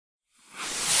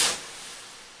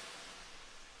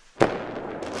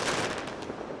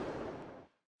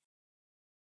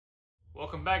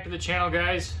Welcome back to the channel,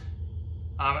 guys.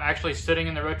 I'm actually sitting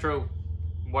in the retro,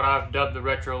 what I've dubbed the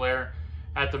retro lair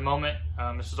at the moment.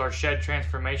 This is our shed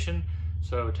transformation.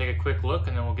 So take a quick look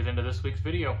and then we'll get into this week's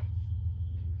video.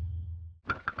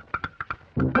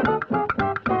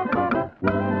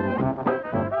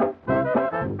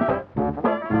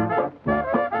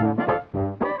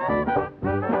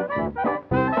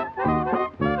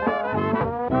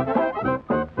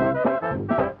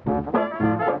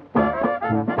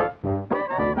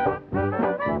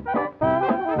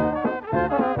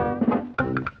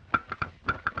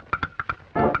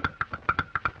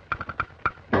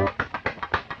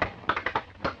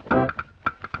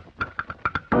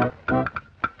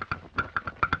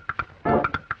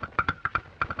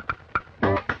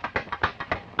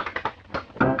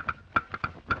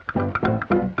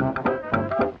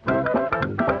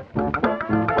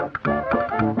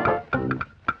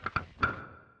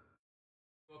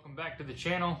 Back to the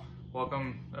channel.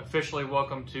 Officially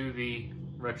welcome to the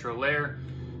retro lair.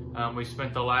 We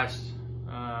spent the last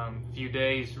few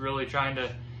days really trying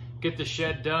to get the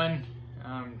shed done,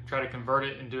 try to convert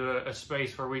it into a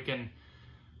space where we can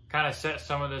kind of set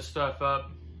some of this stuff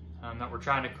up that we're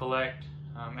trying to collect,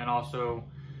 and also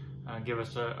give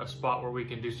us a spot where we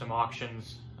can do some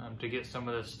auctions to get some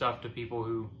of this stuff to people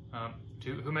who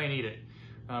may need it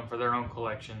for their own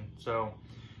collection. So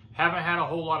haven't had a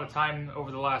whole lot of time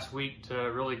over the last week to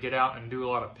really get out and do a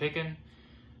lot of picking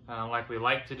like we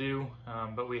like to do,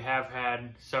 but we have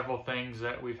had several things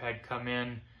that we've had come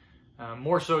in,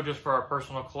 more so just for our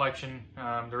personal collection.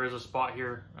 There is a spot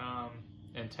here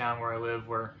in town where I live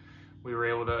where we were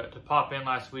able to pop in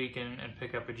last week and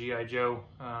pick up a G.I. Joe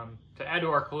to add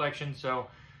to our collection. So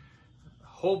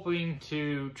hoping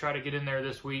to try to get in there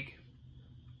this week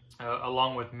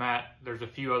along with Matt. There's a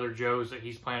few other Joes that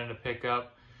he's planning to pick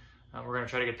up. We're going to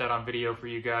try to get that on video for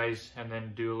you guys and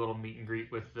then do a little meet and greet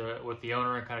with the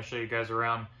owner and kind of show you guys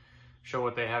around, show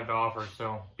what they have to offer.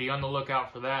 So be on the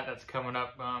lookout for that. That's coming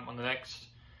up on the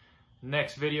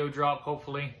next video drop,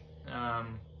 hopefully.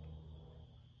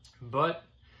 But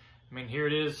I mean, here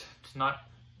it is. It's not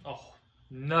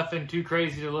nothing too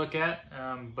crazy to look at,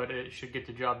 but it should get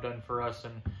the job done for us,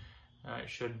 and it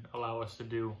should allow us to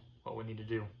do what we need to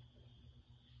do.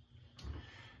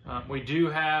 We do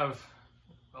have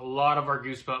a lot of our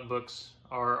Goosebump books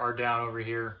are down over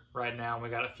here right now. We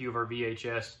got a few of our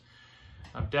VHS.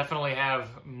 Definitely have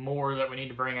more that we need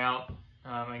to bring out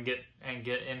and get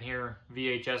in here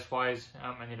VHS wise.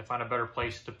 I need to find a better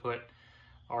place to put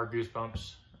our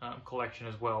Goosebumps collection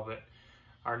as well. But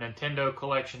our Nintendo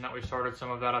collection that we started,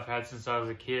 some of that I've had since I was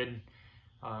a kid.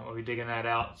 We'll be digging that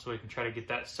out so we can try to get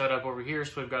that set up over here,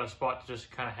 so we've got a spot to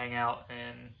just kind of hang out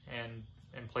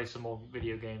and play some old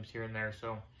video games here and there.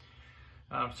 So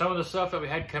some of the stuff that we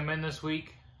had come in this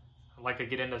week, I'd like to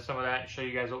get into some of that and show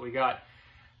you guys what we got.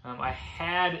 I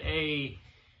had a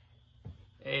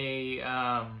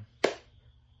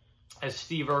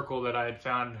Steve Urkel that I had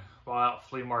found while out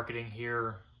flea marketing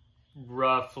here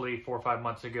roughly 4 or 5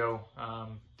 months ago.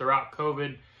 Throughout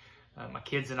COVID, my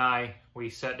kids and I, we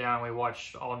sat down, we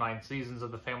watched all 9 seasons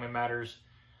of the Family Matters,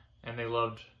 and they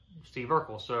loved Steve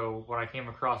Urkel. So when I came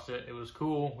across it, it was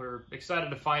cool. We were excited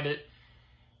to find it.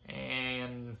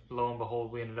 And lo and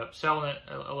behold, we ended up selling it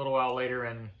a little while later,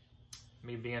 and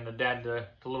me being the dad to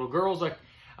little girls,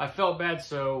 I felt bad,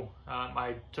 so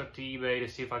I took to eBay to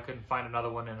see if I couldn't find another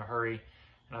one in a hurry,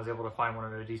 and I was able to find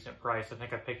one at a decent price. I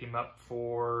think I picked him up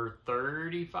for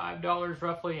 $35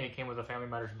 roughly, and he came with a Family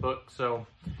Matters book, so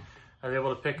I was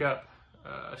able to pick up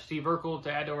Steve Urkel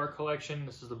to add to our collection.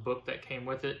 This is the book that came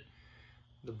with it.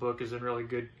 The book is in really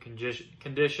good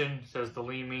condition. It says The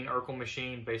Lean Mean Urkel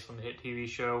Machine, based on the hit TV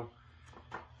show.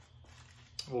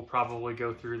 We'll probably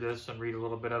go through this and read a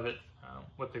little bit of it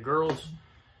with the girls.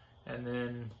 And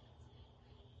then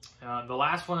the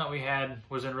last one that we had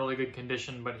was in really good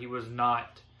condition, but he was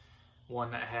not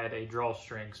one that had a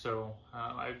drawstring. So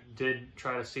I did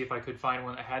try to see if I could find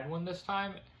one that had one this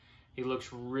time. He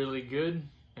looks really good,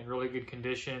 in really good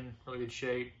condition, really good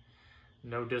shape.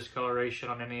 No discoloration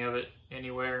on any of it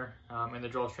anywhere, and the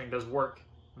drawstring does work.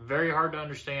 Very hard to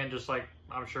understand, just like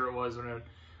I'm sure it was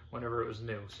whenever it was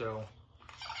new. So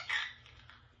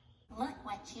look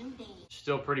what you did.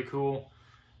 Still pretty cool.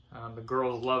 The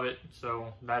girls love it,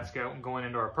 so that's going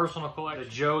into our personal collection. The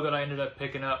Joe that I ended up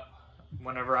picking up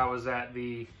whenever I was at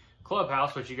the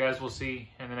clubhouse, which you guys will see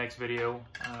in the next video,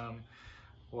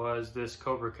 was this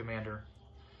Cobra Commander.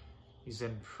 He's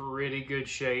in pretty good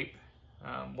shape.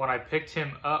 When I picked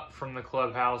him up from the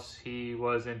clubhouse, he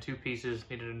was in 2 pieces,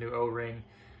 needed a new O-ring.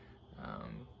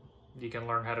 You can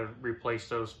learn how to replace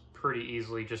those pretty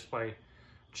easily just by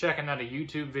checking out a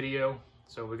YouTube video.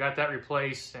 So we got that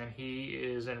replaced, and he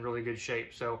is in really good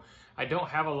shape. So I don't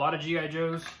have a lot of G.I.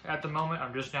 Joes at the moment.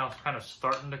 I'm just now kind of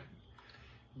starting to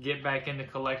get back into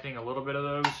collecting a little bit of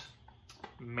those.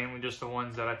 Mainly just the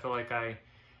ones that I feel like I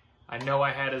know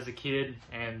I had as a kid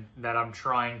and that I'm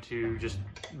trying to just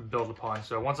build upon.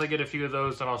 So once I get a few of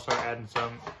those, then I'll start adding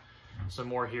some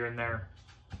more here and there.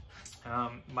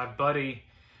 My buddy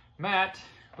Matt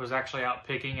was actually out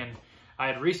picking, and I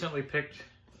had recently picked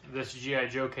this G.I.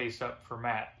 Joe case up for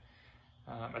Matt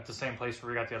at the same place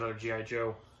where we got the other G.I.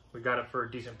 Joe. We got it for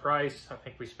a decent price. I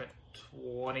think we spent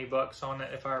 20 bucks on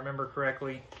it, if I remember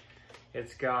correctly.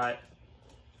 It's got,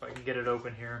 if I can get it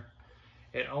open here,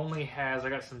 it only has, I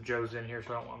got some Joes in here,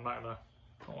 so I don't want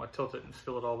to tilt it and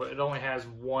spill it all, but it only has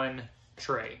one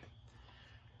tray.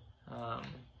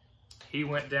 He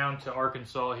went down to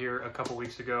Arkansas here a couple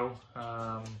weeks ago.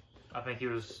 I think he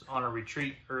was on a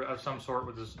retreat or of some sort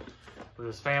with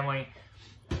his family.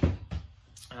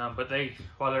 But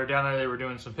while they were down there, they were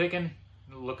doing some picking,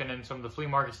 looking in some of the flea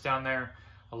markets down there,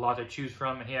 a lot to choose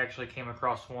from, and he actually came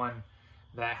across one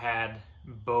that had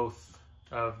both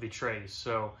of the trays.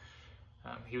 So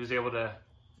he was able to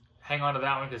hang on to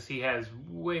that one because he has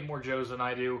way more Joes than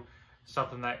I do,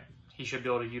 something that he should be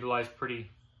able to utilize pretty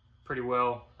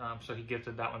well. So he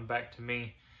gifted that one back to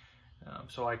me,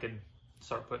 so I could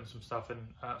start putting some stuff in,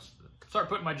 start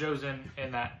putting my Joes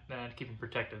in that and keep them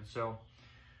protected. So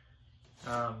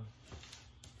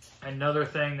another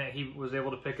thing that he was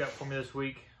able to pick up for me this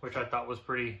week, which I thought was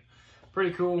pretty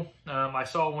cool. I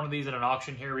saw one of these in an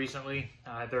auction here recently.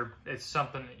 It's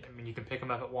something, I mean, you can pick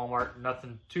them up at Walmart,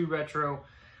 nothing too retro,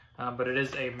 but it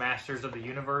is a Masters of the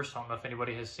Universe. I don't know if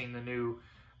anybody has seen the new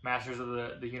Masters of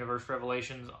the Universe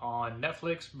Revelations on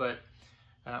Netflix, but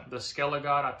the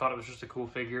Skelegod, I thought it was just a cool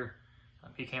figure.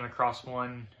 He came across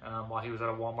one while he was at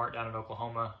a Walmart down in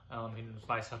Oklahoma. He was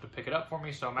nice enough to pick it up for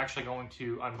me, so I'm actually going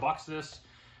to unbox this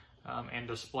and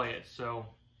display it. So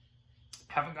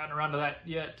haven't gotten around to that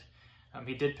yet.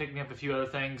 He did pick me up a few other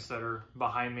things that are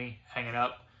behind me, hanging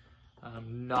up.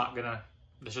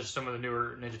 It's just some of the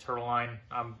newer Ninja Turtle line.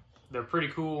 They're pretty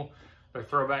cool. They're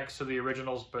throwbacks to the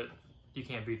originals, but you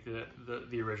can't beat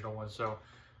the original ones. So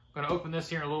I'm gonna open this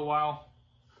here in a little while.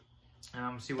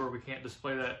 See where we can't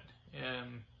display that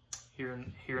here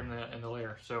in the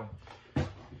lair. So, and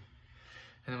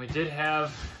then we did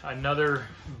have another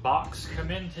box come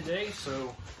in today,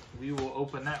 so we will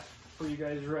open that for you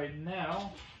guys right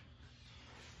now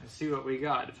and see what we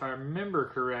got. If I remember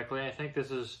correctly, I think this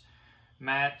is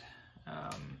Matt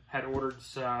had ordered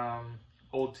some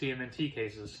old TMNT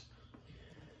cases.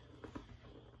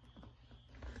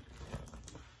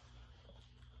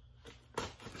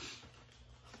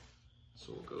 So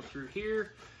we'll go through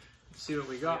here and see what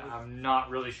we got. I'm not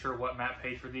really sure what Matt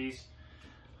paid for these.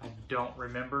 I don't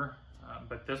remember,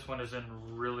 but this one is in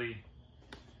really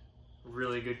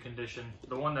good condition.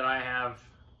 The one that I have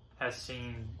has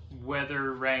seen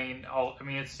weather, rain,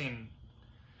 it's seen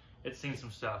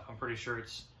some stuff. I'm pretty sure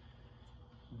it's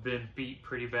been beat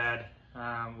pretty bad.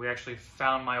 We actually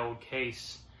found my old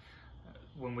case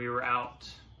when we were out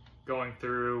going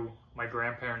through my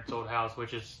grandparents' old house,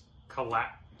 which is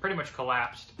pretty much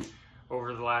collapsed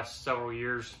over the last several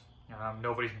years.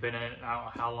 Nobody's been in it, I don't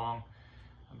know how long,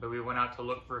 but we went out to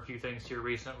look for a few things here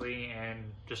recently and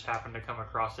just happened to come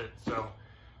across it. So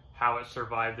how it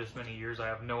survived this many years, I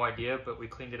have no idea, but we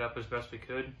cleaned it up as best we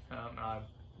could. I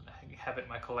have it in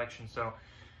my collection. So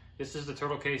this is the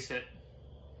turtle case that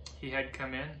he had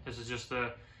come in. This is just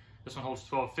this one holds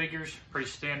 12 figures, pretty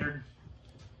standard.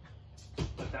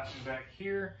 Put that one back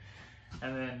here.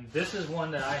 And then this is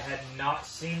one that I had not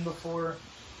seen before.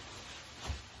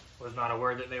 Was not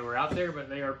aware that they were out there, but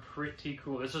they are pretty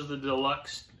cool. This is the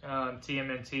deluxe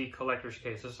TMNT collector's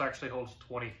case. This actually holds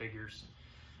 20 figures.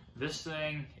 This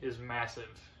thing is massive.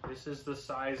 This is the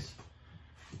size,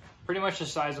 pretty much the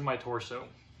size of my torso.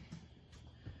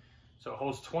 So it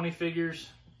holds 20 figures.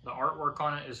 The artwork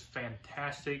on it is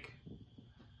fantastic.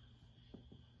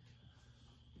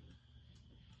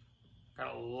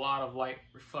 Got a lot of light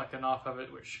reflecting off of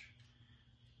it, which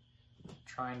I'm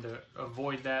trying to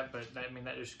avoid that, but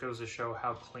that just goes to show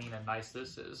how clean and nice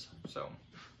this is. So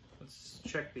let's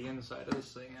check the inside of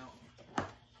this thing out.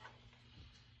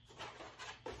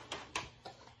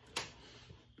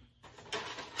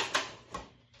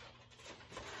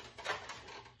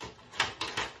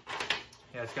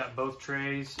 Yeah, it's got both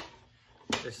trays.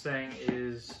 This thing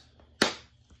is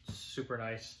super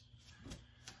nice.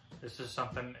 This is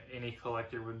something any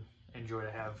collector would enjoy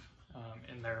to have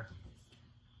in their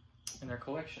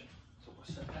collection. So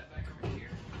we'll set that back over here.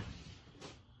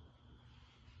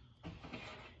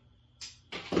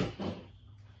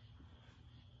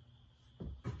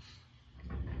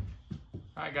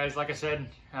 right, guys, like I said,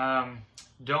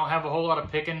 don't have a whole lot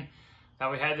of picking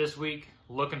that we had this week.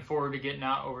 Looking forward to getting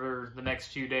out over the next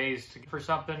few days for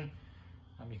something.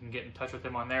 You can get in touch with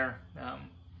him on there.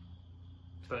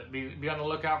 But be on the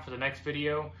lookout for the next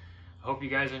video. I hope you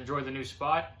guys enjoy the new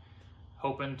spot.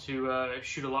 Hoping to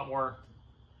shoot a lot more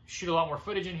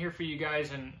footage in here for you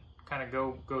guys and kind of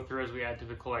go through as we add to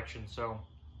the collection. So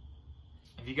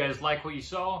if you guys like what you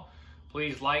saw,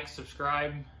 please like,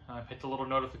 subscribe, hit the little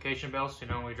notification bell so you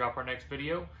know when we drop our next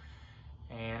video.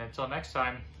 And until next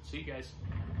time, see you guys.